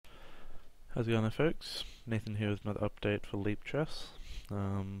How's it going there, folks? Nathan here with another update for Leap Chess.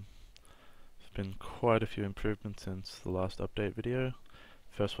 There's been quite a few improvements since the last update video.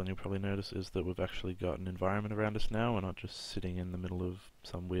 First one you'll probably notice is that we've actually got an environment around us now. We're not just sitting in the middle of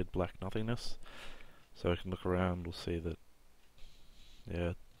some weird black nothingness. So I can look around, we'll see that,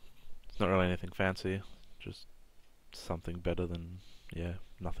 yeah, it's not really anything fancy, just something better than,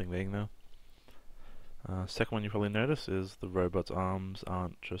 nothing being there. Second one you probably notice is the robot's arms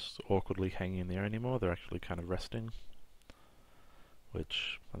aren't just awkwardly hanging in the air anymore, they're actually kind of resting,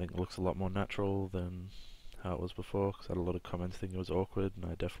 which I think looks a lot more natural than how it was before, because I had a lot of comments thinking it was awkward, and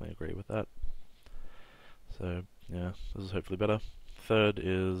I definitely agree with that. So yeah, this is hopefully better. Third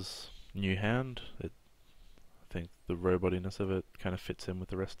is new hand. I think the robotiness of it kind of fits in with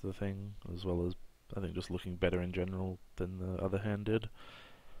the rest of the thing, as well as I think just looking better in general than the other hand did.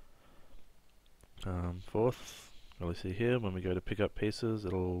 Fourth, really see here, when we go to pick up pieces,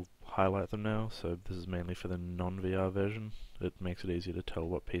 it'll highlight them now, so this is mainly for the non-VR version. It makes it easier to tell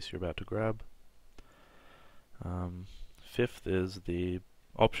what piece you're about to grab. Fifth is the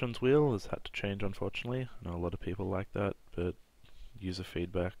options wheel has had to change, unfortunately. I know a lot of people like that, but user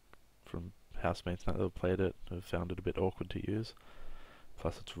feedback from housemates that have played it have found it a bit awkward to use.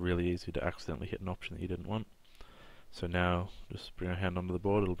 Plus it's really easy to accidentally hit an option that you didn't want. So now, just bring our hand onto the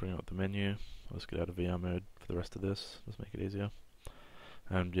board, it'll bring up the menu. Let's get out of VR mode for the rest of this, just make it easier.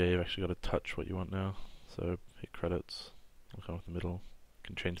 And yeah, you've actually got to touch what you want now. So hit credits, it'll come up the middle. You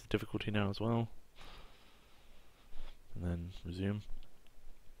can change the difficulty now as well. And then resume.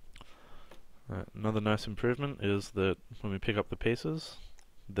 Another nice improvement is that when we pick up the pieces,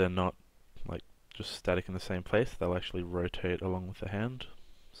 they're not like just static in the same place, they'll actually rotate along with the hand.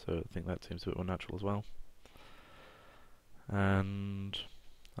 So I think that seems a bit more natural as well. And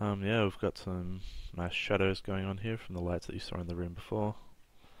yeah, we've got some nice shadows going on here from the lights that you saw in the room before.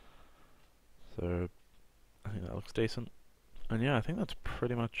 So I think that looks decent. And yeah, I think that's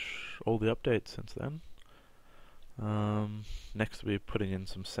pretty much all the updates since then. Next we'll be putting in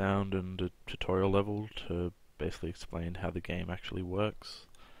some sound and a tutorial level to basically explain how the game actually works.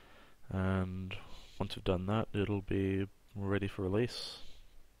 And once we've done that, it'll be ready for release.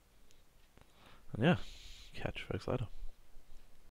 And yeah, catch you folks later.